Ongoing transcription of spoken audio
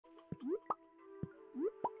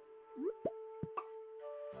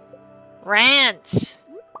Ranch!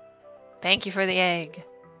 Thank you for the egg.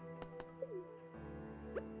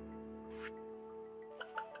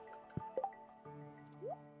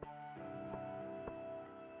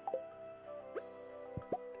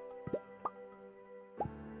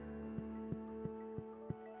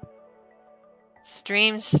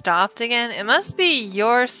 Stream stopped again? It must be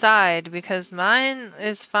your side because mine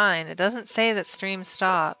is fine. It doesn't say that stream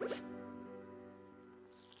stopped.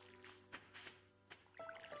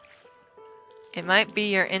 It might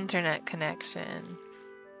be your internet connection.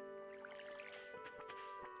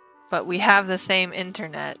 But we have the same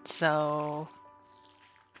internet, so...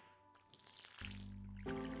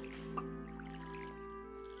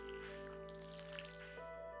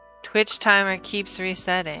 Twitch timer keeps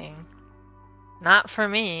resetting. Not for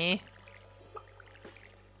me.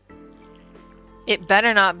 It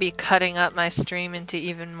better not be cutting up my stream into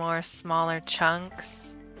even more smaller chunks.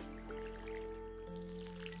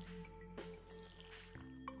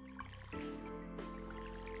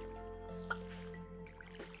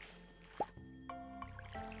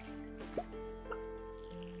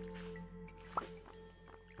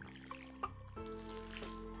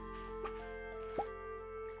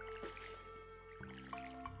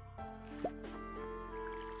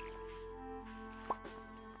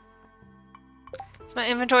 Is my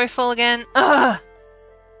inventory full again? Ugh!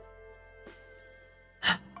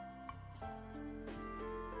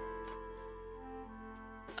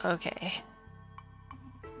 Okay.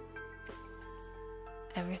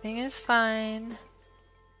 Everything is fine.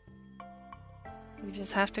 We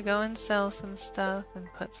just have to go and sell some stuff and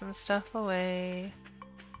put some stuff away.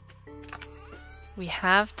 We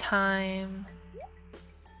have time.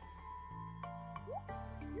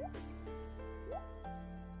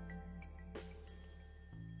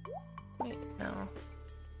 Wait, no.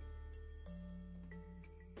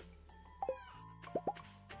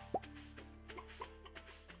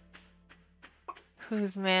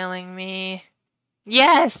 Who's mailing me?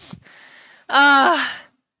 Yes! Ah!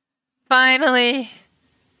 Finally!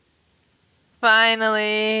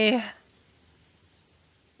 Finally!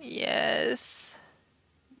 Yes.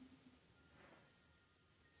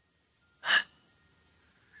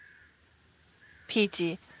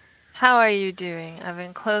 Peachy, how are you doing? I've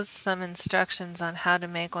enclosed some instructions on how to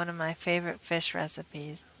make one of my favorite fish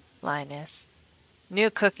recipes, Linus. New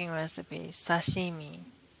cooking recipe, sashimi.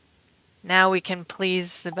 Now we can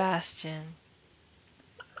please Sebastian.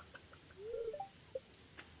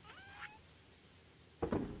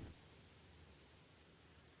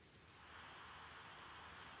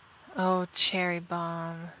 Oh, cherry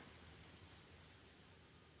bomb.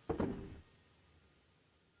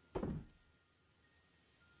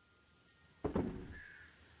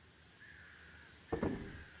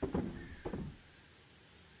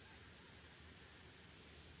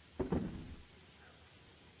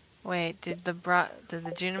 Wait, did the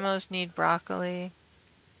Junimos need broccoli?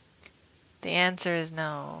 The answer is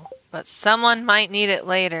no. But someone might need it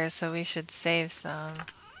later, so we should save some.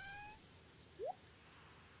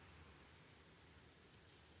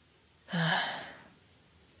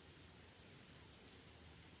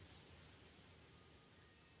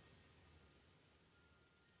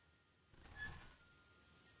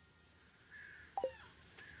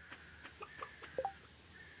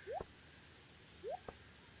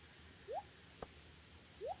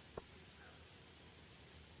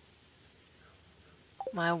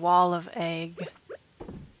 My wall of egg.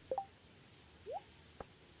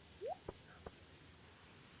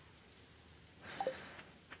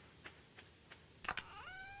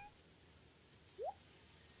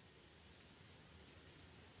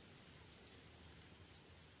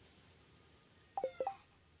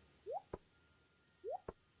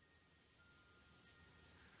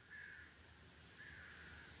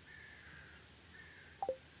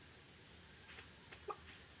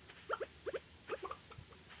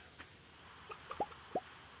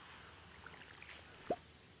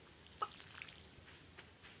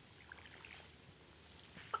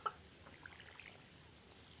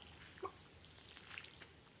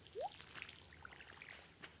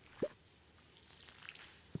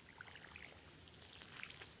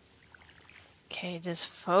 Okay, just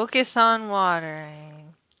focus on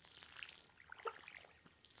watering.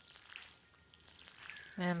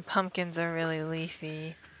 Man, pumpkins are really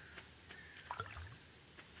leafy.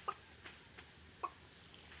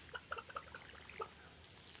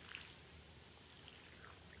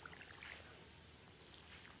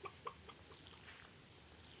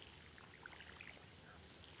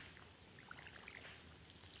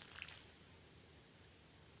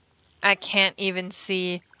 I can't even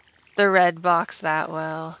see the red box that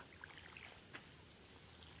well.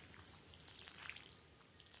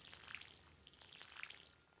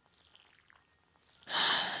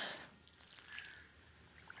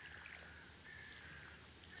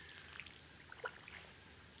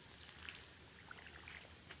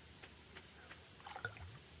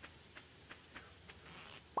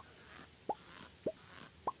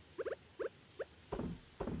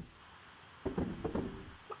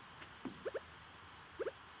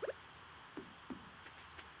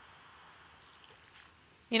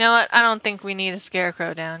 You know what? I don't think we need a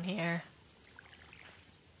scarecrow down here.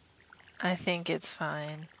 I think it's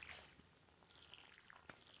fine.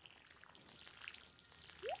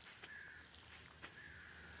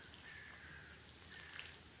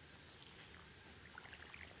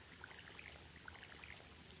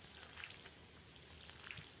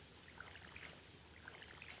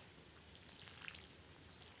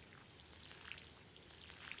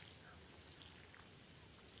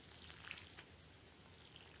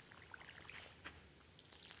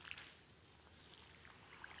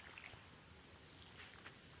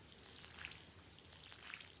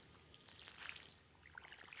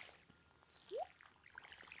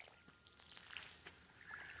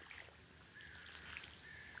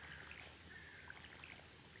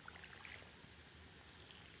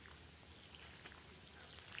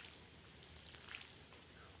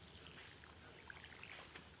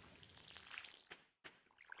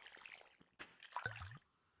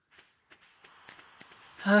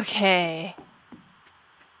 Okay.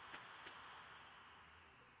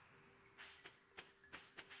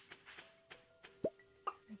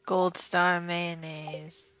 Gold Star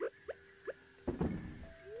mayonnaise.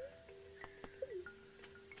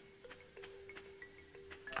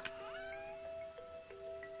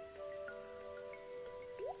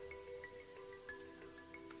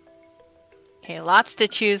 Okay, lots to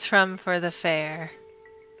choose from for the fair.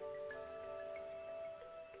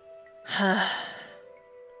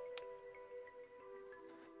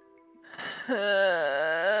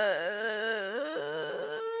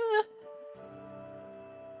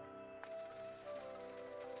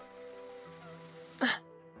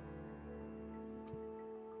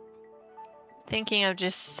 Thinking of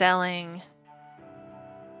just selling.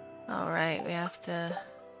 Alright, we have to...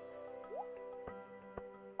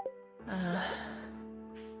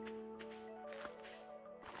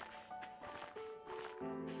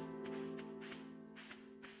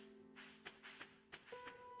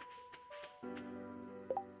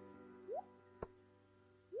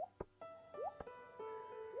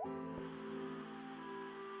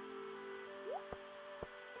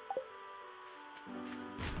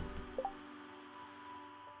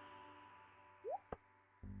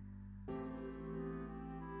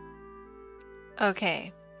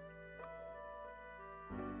 Okay.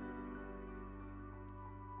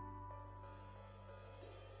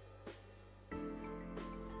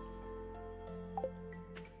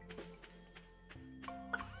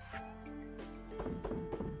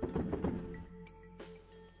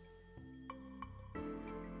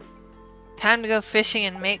 Time to go fishing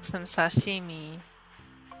and make some sashimi.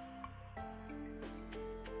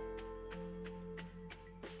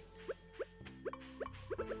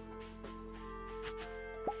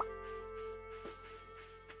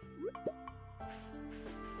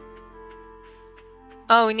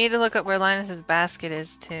 Oh, we need to look up where Linus's basket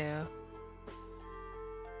is too.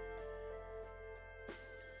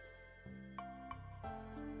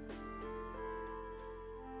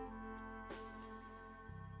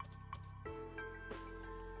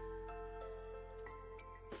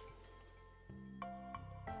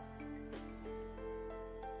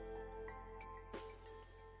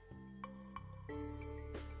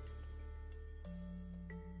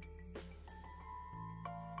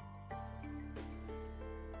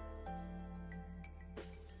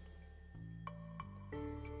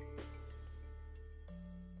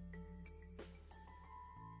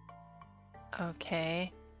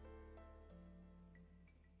 Okay.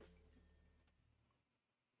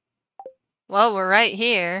 Well, we're right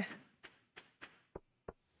here.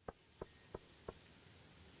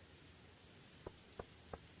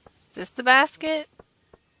 Is this the basket?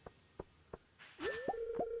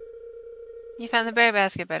 You found the berry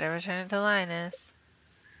basket. Better return it to Linus.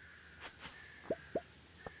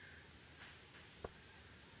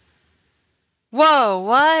 Whoa,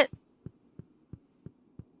 what?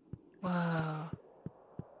 Whoa.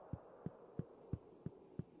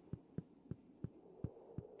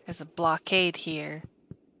 There's a blockade here.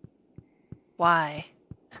 Why?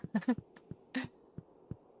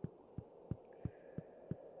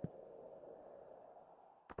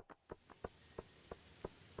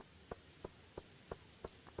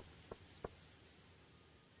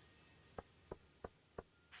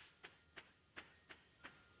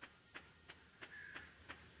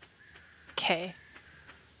 Okay.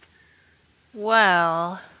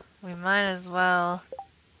 Well, we might as well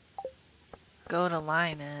go to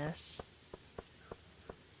Linus.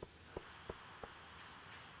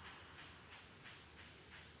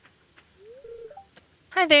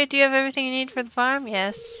 Hi there, do you have everything you need for the farm?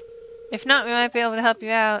 Yes. If not, we might be able to help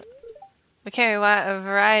you out. We carry a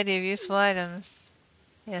variety of useful items.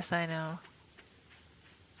 Yes, I know.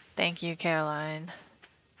 Thank you, Caroline.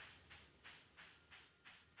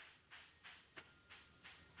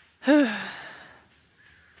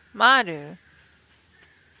 Maru.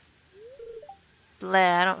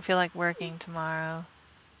 Bleh, I don't feel like working tomorrow.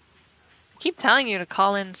 I keep telling you to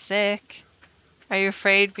call in sick. Are you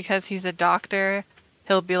afraid because he's a doctor?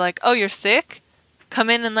 He'll be like, oh, you're sick? Come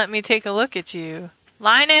in and let me take a look at you.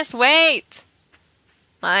 Linus, wait!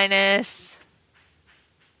 Linus.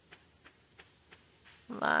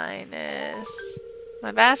 Linus.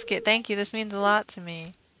 My basket, thank you. This means a lot to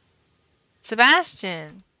me.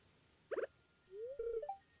 Sebastian.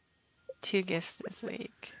 2 gifts this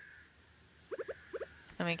week.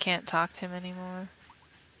 And we can't talk to him anymore.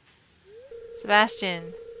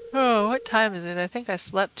 Sebastian. Oh, what time is it? I think I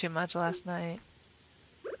slept too much last night.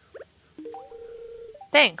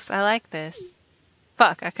 Thanks, I like this.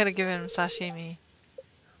 Fuck, I could have given him sashimi.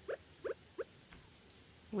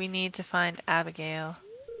 We need to find Abigail.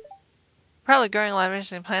 Probably growing a lot of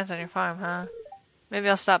interesting plants on your farm, huh? Maybe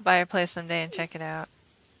I'll stop by your place someday and check it out.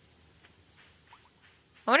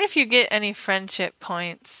 I wonder if you get any friendship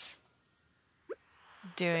points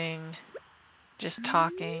doing just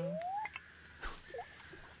talking.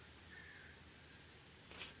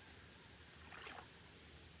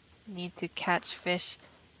 Need to catch fish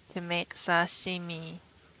to make sashimi.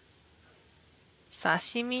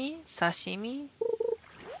 Sashimi? Sashimi?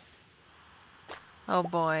 Oh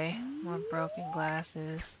boy, more broken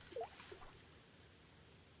glasses.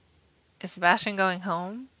 Is Sebastian going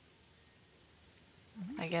home?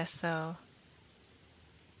 I guess so.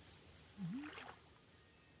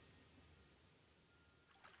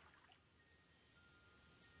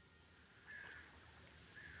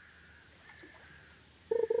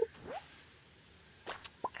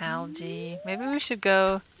 Algae. Maybe we should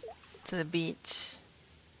go to the beach.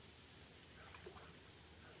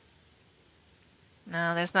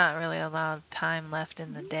 No, there's not really a lot of time left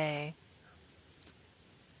in the day.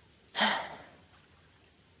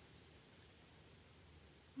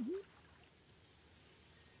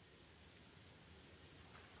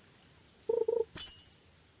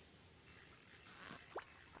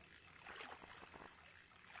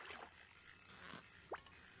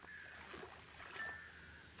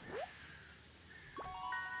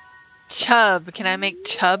 Chub. Can I make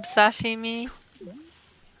chub sashimi?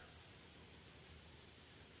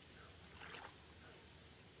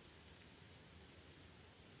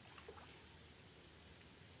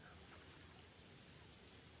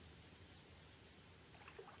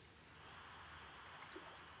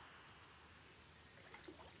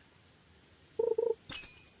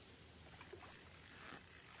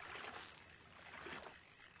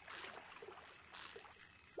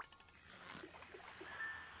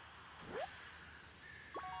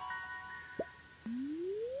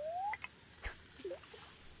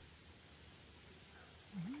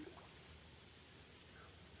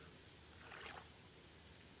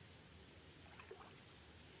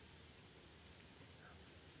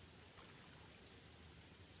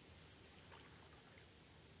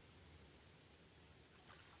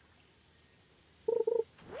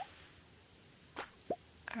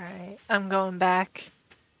 Alright, I'm going back.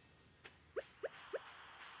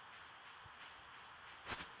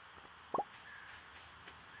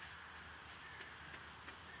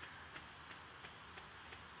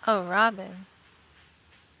 Oh, Robin.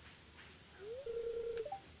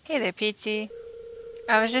 Hey there, Peachy.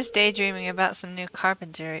 I was just daydreaming about some new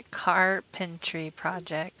carpentry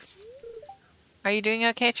projects. Are you doing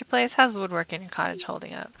okay at your place? How's the woodwork in your cottage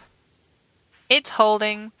holding up? It's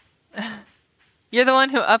holding. You're the one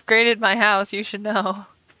who upgraded my house, you should know.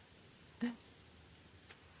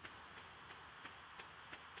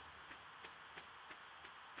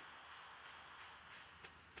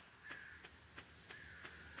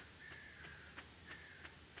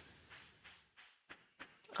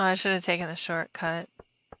 Oh, I should have taken the shortcut.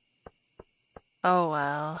 Oh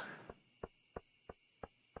well.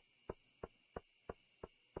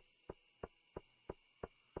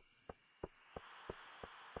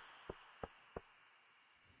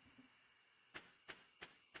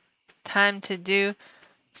 Time to do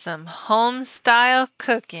some home-style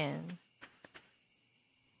cooking.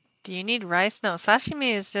 Do you need rice? No,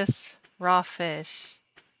 sashimi is just raw fish.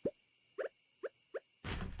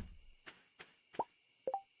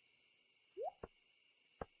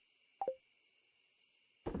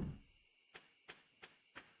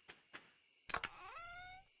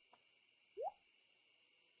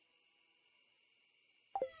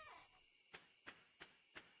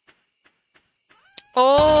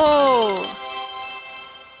 Oh!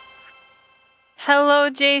 Hello,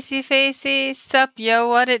 JC Facey. Sup, yo,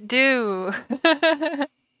 what it do?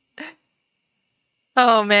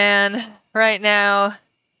 Oh man, right now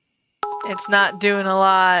it's not doing a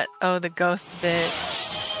lot. Oh, the ghost bit.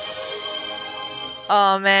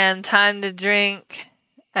 Oh man, time to drink.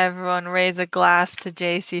 Everyone raise a glass to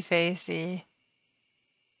JC Facey.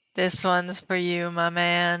 This one's for you, my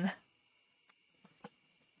man.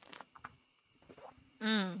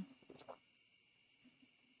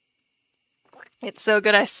 It's so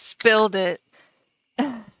good I spilled it.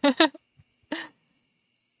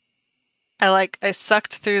 I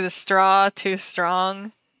sucked through the straw too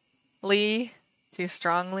strongly. Too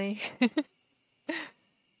strongly.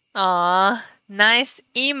 Aw, nice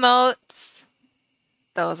emotes.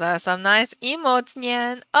 Those are some nice emotes,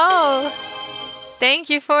 Nyan. Oh, thank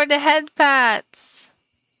you for the head pats.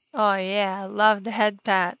 Oh yeah, love the head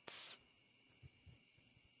pats.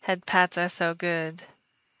 Head pats are so good.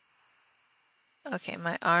 Okay,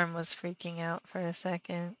 my arm was freaking out for a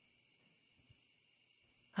second.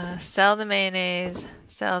 Sell the mayonnaise,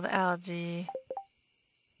 sell the algae.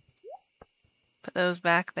 Put those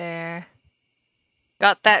back there.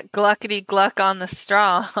 Got that gluckety gluck on the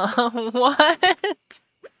straw. What?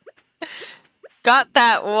 Got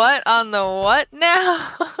that what on the what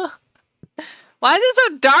now? Why is it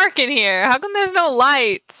so dark in here? How come there's no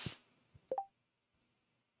lights?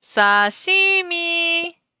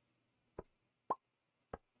 Sashimi!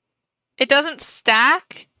 It doesn't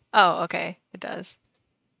stack? Oh, okay. It does.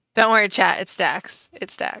 Don't worry, chat. It stacks.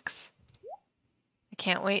 It stacks. I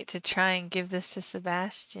can't wait to try and give this to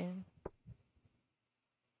Sebastian.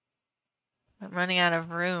 I'm running out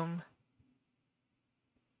of room.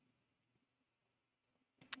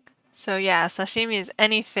 So yeah, sashimi is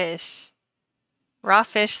any fish. Raw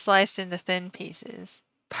fish sliced into thin pieces.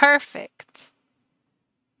 Perfect.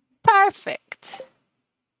 Perfect.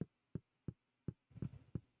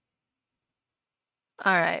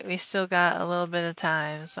 Alright, we still got a little bit of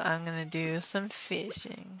time, so I'm gonna do some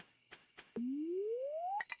fishing.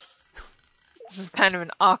 This is kind of an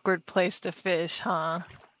awkward place to fish, huh?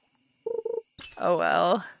 Oh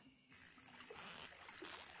well.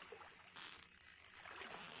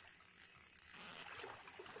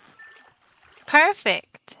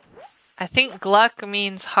 Perfect. I think gluck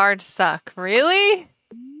means hard suck. Really?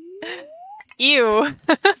 Ew.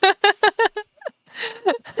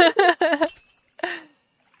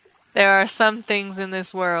 There are some things in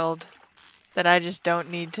this world that I just don't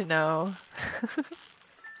need to know.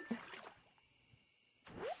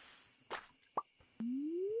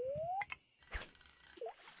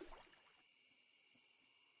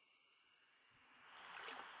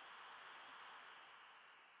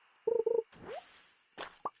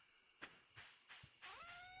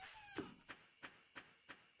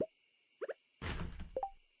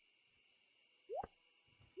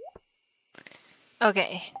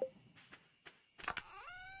 Okay.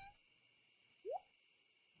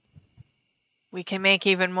 We can make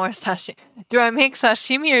even more sashimi. Do I make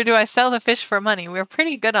sashimi or do I sell the fish for money? We're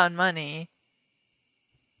pretty good on money.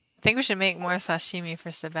 I think we should make more sashimi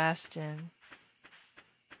for Sebastian.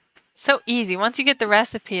 So easy. Once you get the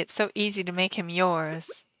recipe, it's so easy to make him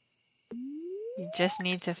yours. You just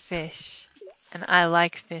need to fish. And I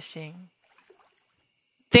like fishing.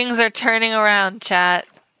 Things are turning around, chat.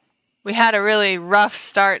 We had a really rough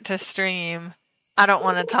start to stream. I don't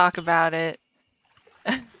want to talk about it.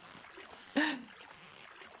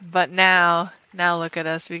 But now look at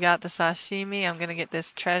us. We got the sashimi. I'm gonna get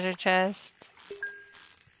this treasure chest.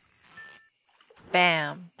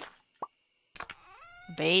 Bam.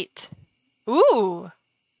 Bait. Ooh!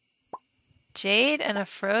 Jade and a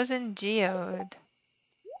frozen geode.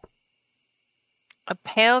 A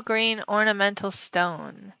pale green ornamental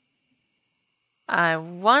stone. I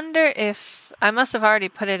wonder if... I must have already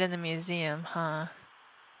put it in the museum, huh?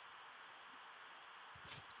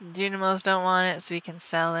 Dunamos don't want it, so we can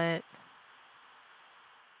sell it.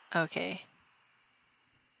 Okay.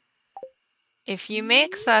 If you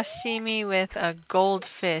make sashimi with a gold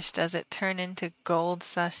fish, does it turn into gold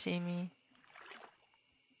sashimi?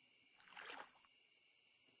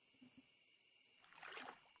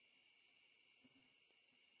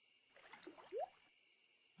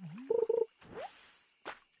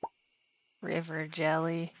 River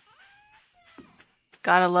jelly.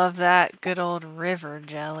 Gotta love that good old river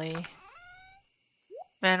jelly.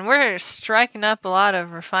 Man, we're striking up a lot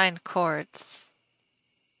of refined quartz.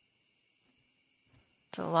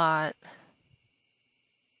 It's a lot.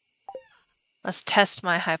 Let's test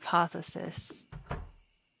my hypothesis.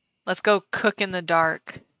 Let's go cook in the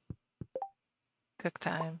dark. Cook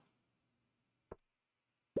time.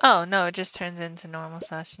 Oh, no, it just turns into normal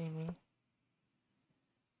sashimi.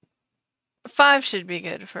 5 should be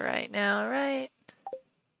good for right now, right?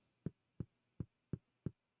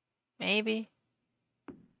 Maybe.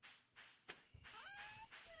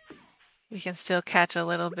 We can still catch a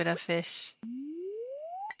little bit of fish.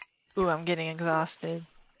 Ooh, I'm getting exhausted.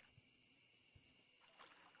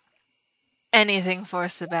 Anything for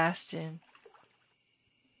Sebastian.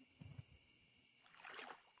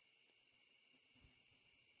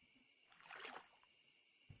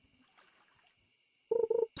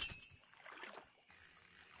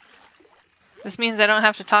 This means I don't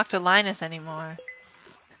have to talk to Linus anymore.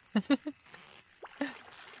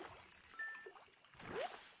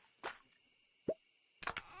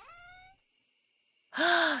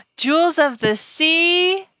 Jewels of the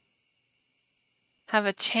Sea have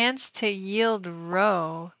a chance to yield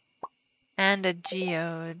roe and a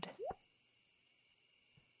geode.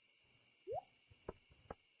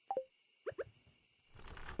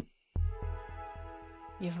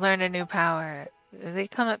 You've learned a new power. Do they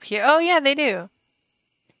come up here? Oh yeah, they do.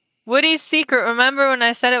 Woody's secret. Remember when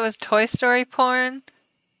I said it was Toy Story porn?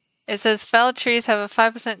 It says felled trees have a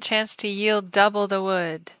 5% chance to yield double the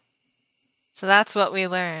wood. So that's what we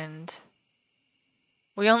learned.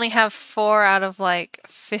 We only have 4 out of like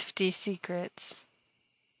 50 secrets.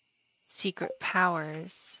 Secret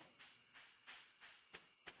powers.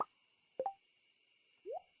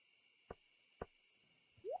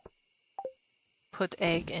 Put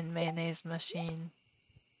egg in mayonnaise machine.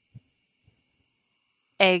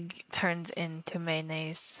 Egg turns into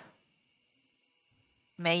mayonnaise.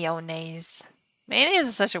 Mayonnaise. Mayonnaise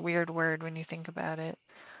is such a weird word when you think about it.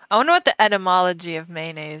 I wonder what the etymology of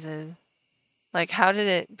mayonnaise is. Like, how did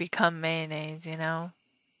it become mayonnaise, you know?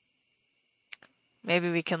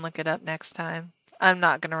 Maybe we can look it up next time. I'm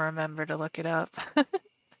not gonna remember to look it up.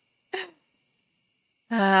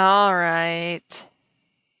 Alright.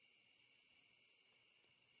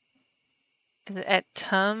 Is it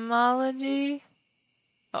etymology?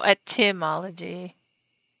 Oh, etymology.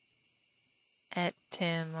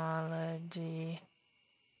 Etymology.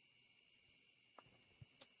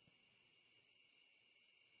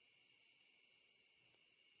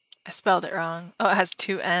 I spelled it wrong. Oh, it has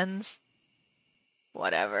 2 N's.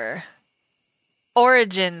 Whatever.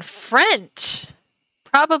 Origin, French.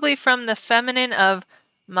 Probably from the feminine of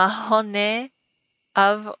Mahone,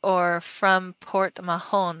 of or from Port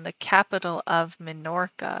Mahon, the capital of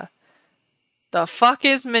Minorca. The fuck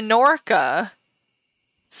is Minorca?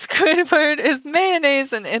 Squidward, is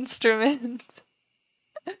mayonnaise an instrument?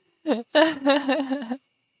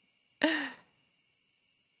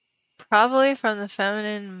 Probably from the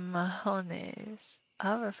feminine Mahones.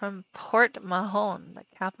 Of or from Port Mahon, the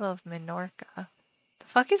capital of Minorca. The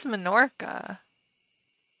fuck is Minorca?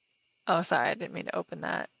 Oh, sorry, I didn't mean to open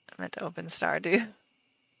that. I meant to open Stardew.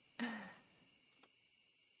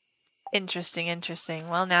 Interesting, interesting.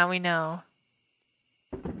 Well, now we know.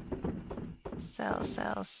 Sell,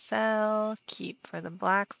 sell, sell. Keep for the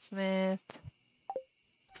blacksmith.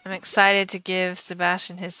 I'm excited to give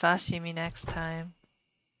Sebastian his sashimi next time.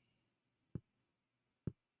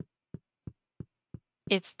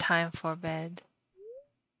 It's time for bed.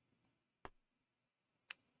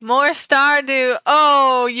 More Stardew!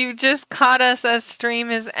 Oh, you just caught us as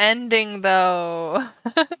stream is ending, though.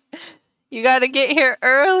 You gotta get here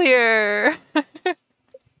earlier.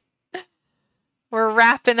 We're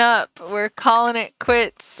wrapping up. We're calling it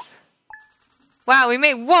quits. Wow, we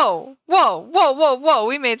made... Whoa! Whoa! Whoa! Whoa! Whoa!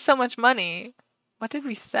 We made so much money. What did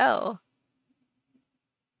we sell?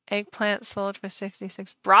 Eggplant sold for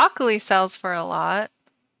 66. Broccoli sells for a lot.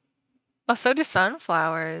 Oh, so do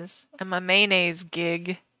sunflowers. And my mayonnaise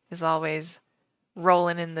gig is always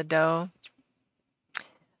rolling in the dough.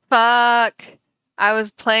 Fuck! I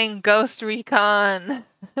was playing Ghost Recon.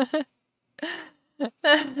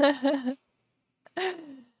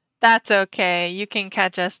 That's okay. You can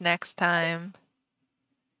catch us next time.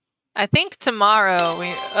 I think tomorrow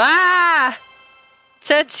we... Ah!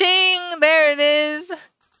 Cha-ching! There it is!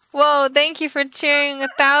 Whoa, thank you for cheering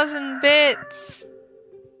 1,000 bits!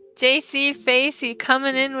 JC Facey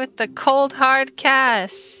coming in with the cold hard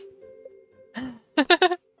cash.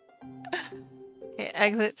 Okay,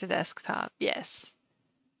 exit to desktop. Yes.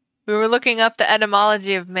 We were looking up the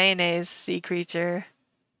etymology of mayonnaise, sea creature.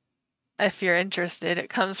 If you're interested,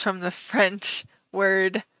 it comes from the French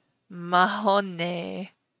word mahone,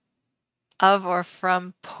 of or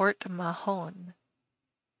from Port Mahon.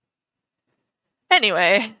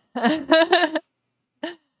 Anyway.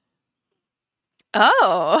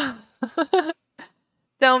 Oh.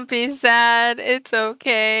 Don't be sad. It's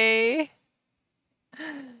okay.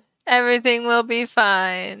 Everything will be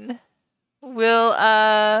fine. We'll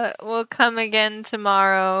come again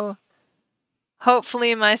tomorrow.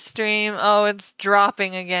 Hopefully my stream, oh, it's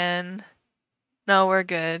dropping again. No, we're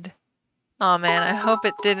good. Oh man, I hope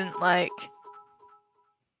it didn't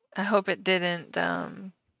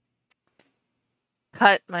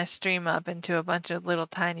cut my stream up into a bunch of little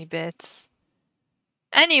tiny bits.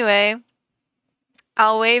 Anyway,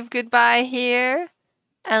 I'll wave goodbye here,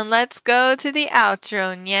 and let's go to the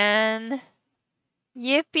outro, Nyan.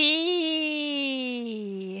 Yippee!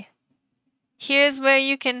 Here's where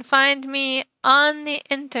you can find me on the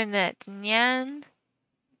internet, Nyan.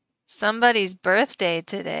 Somebody's birthday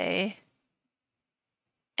today.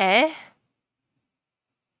 Eh?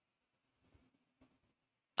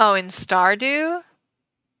 Oh, in Stardew?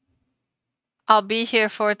 I'll be here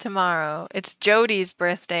for tomorrow. It's Jody's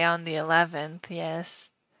birthday on the 11th,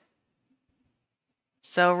 yes.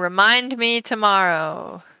 So remind me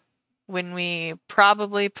tomorrow when we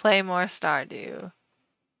probably play more Stardew.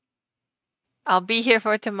 I'll be here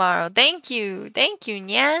for tomorrow. Thank you. Thank you,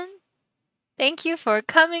 Nyan. Thank you for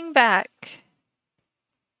coming back.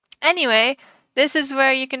 Anyway, this is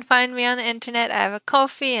where you can find me on the internet. I have a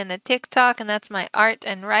Ko-fi and a TikTok, and that's my art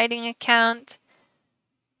and writing account.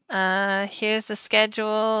 Here's the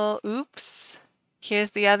schedule. Oops. Here's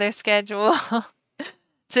the other schedule.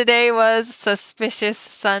 Today was Suspicious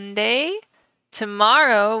Sunday.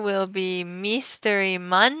 Tomorrow will be Mystery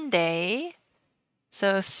Monday.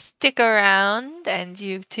 So stick around and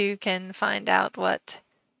you too can find out what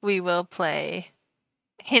we will play.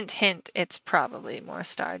 Hint, hint, it's probably more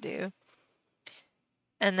Stardew.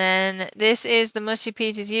 And then this is the Mushy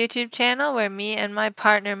Peaches YouTube channel where me and my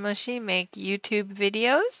partner Mushy make YouTube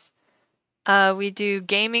videos. We do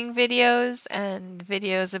gaming videos and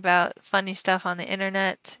videos about funny stuff on the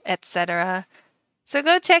internet, etc. So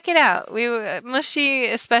go check it out. Mushy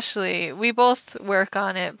especially, we both work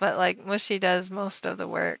on it, but like Mushy does most of the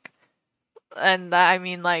work. And I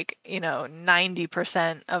mean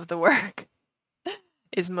 90% of the work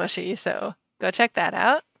is Mushy, so go check that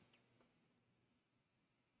out.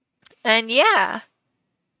 And yeah,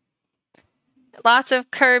 lots of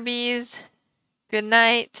Kirby's. Good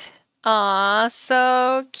night. Aw,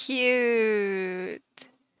 so cute.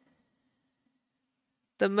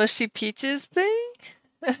 The Mushy Peaches thing?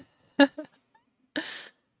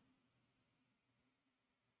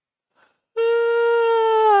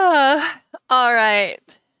 All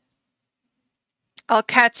right. I'll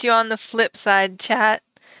catch you on the flip side, chat.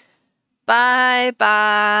 Bye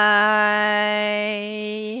bye.